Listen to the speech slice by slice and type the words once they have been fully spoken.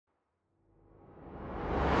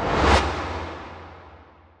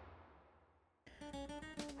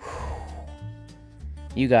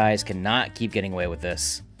You guys cannot keep getting away with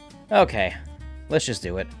this. Okay, let's just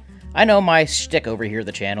do it. I know my shtick over here at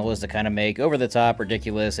the channel is to kind of make over-the-top,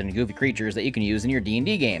 ridiculous, and goofy creatures that you can use in your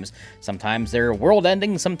D&D games. Sometimes they're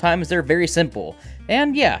world-ending, sometimes they're very simple.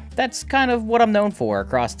 And yeah, that's kind of what I'm known for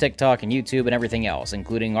across TikTok and YouTube and everything else,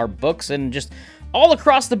 including our books and just all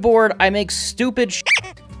across the board. I make stupid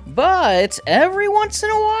shit. But every once in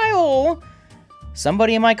a while,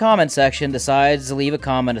 somebody in my comment section decides to leave a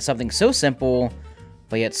comment of something so simple,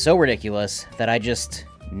 but yet so ridiculous that I just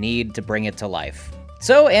need to bring it to life.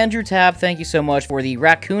 So, Andrew Tapp, thank you so much for the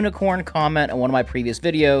Raccoonicorn comment on one of my previous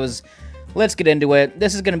videos. Let's get into it.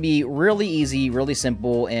 This is going to be really easy, really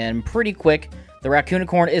simple, and pretty quick. The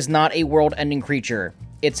Raccoonicorn is not a world-ending creature.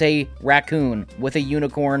 It's a raccoon with a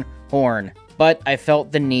unicorn horn. But I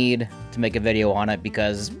felt the need to make a video on it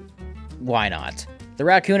because why not? The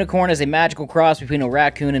Raccoonicorn is a magical cross between a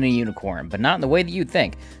raccoon and a unicorn, but not in the way that you'd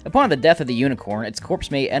think. Upon the death of the unicorn, its corpse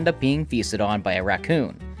may end up being feasted on by a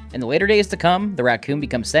raccoon. In the later days to come, the raccoon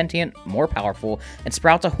becomes sentient, more powerful, and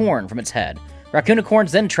sprouts a horn from its head.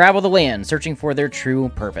 Raccoonicorns then travel the land, searching for their true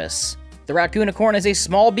purpose. The Raccoonicorn is a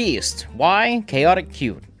small beast. Why? Chaotic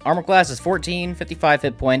cute. Armor class is 14, 55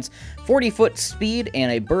 hit points, 40-foot speed,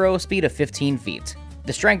 and a burrow speed of 15 feet.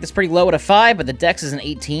 The strength is pretty low at a 5, but the dex is an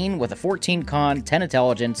 18, with a 14 con, 10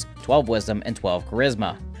 intelligence, 12 wisdom, and 12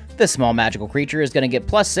 charisma. This small magical creature is going to get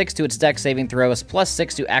 +6 to its dex saving throws,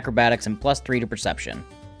 +6 to acrobatics, and +3 to perception.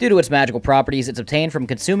 Due to its magical properties it's obtained from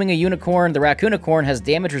consuming a unicorn, the Raccoonicorn has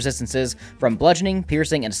damage resistances from bludgeoning,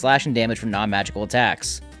 piercing, and slashing damage from non-magical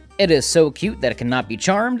attacks. It is so cute that it cannot be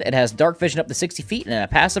charmed, it has dark vision up to 60 feet, and a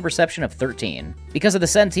passive perception of 13. Because of the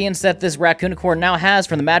sentience that this Raccoonicorn now has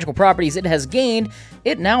from the magical properties it has gained,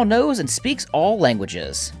 it now knows and speaks all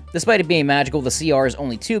languages. Despite it being magical, the CR is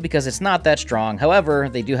only 2 because it's not that strong, however,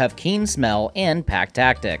 they do have keen smell and pack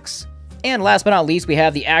tactics. And last but not least, we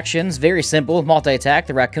have the actions. Very simple. Multi-attack.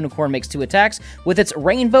 The Raccoonicorn makes 2 attacks with its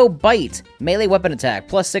Rainbow Bite. Melee weapon attack.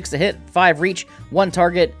 +6 to hit, 5 reach, 1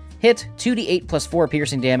 target, hit, 2d8 +4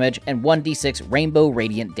 piercing damage, and 1d6 Rainbow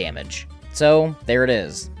Radiant damage. So, there it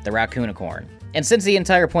is. The Raccoonicorn. And since the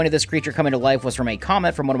entire point of this creature coming to life was from a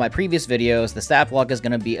comment from one of my previous videos, the stat block is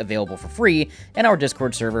going to be available for free in our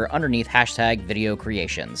Discord server underneath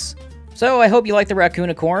 #videocreations. So I hope you like the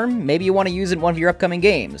Raccoonicorn. Maybe you want to use it in one of your upcoming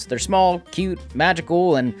games. They're small, cute,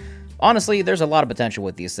 magical, and honestly, there's a lot of potential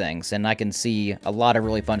with these things, and I can see a lot of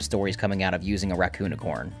really fun stories coming out of using a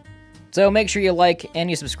Raccoonicorn. So make sure you like and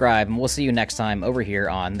you subscribe, and we'll see you next time over here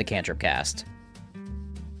on the Cantrip Cast.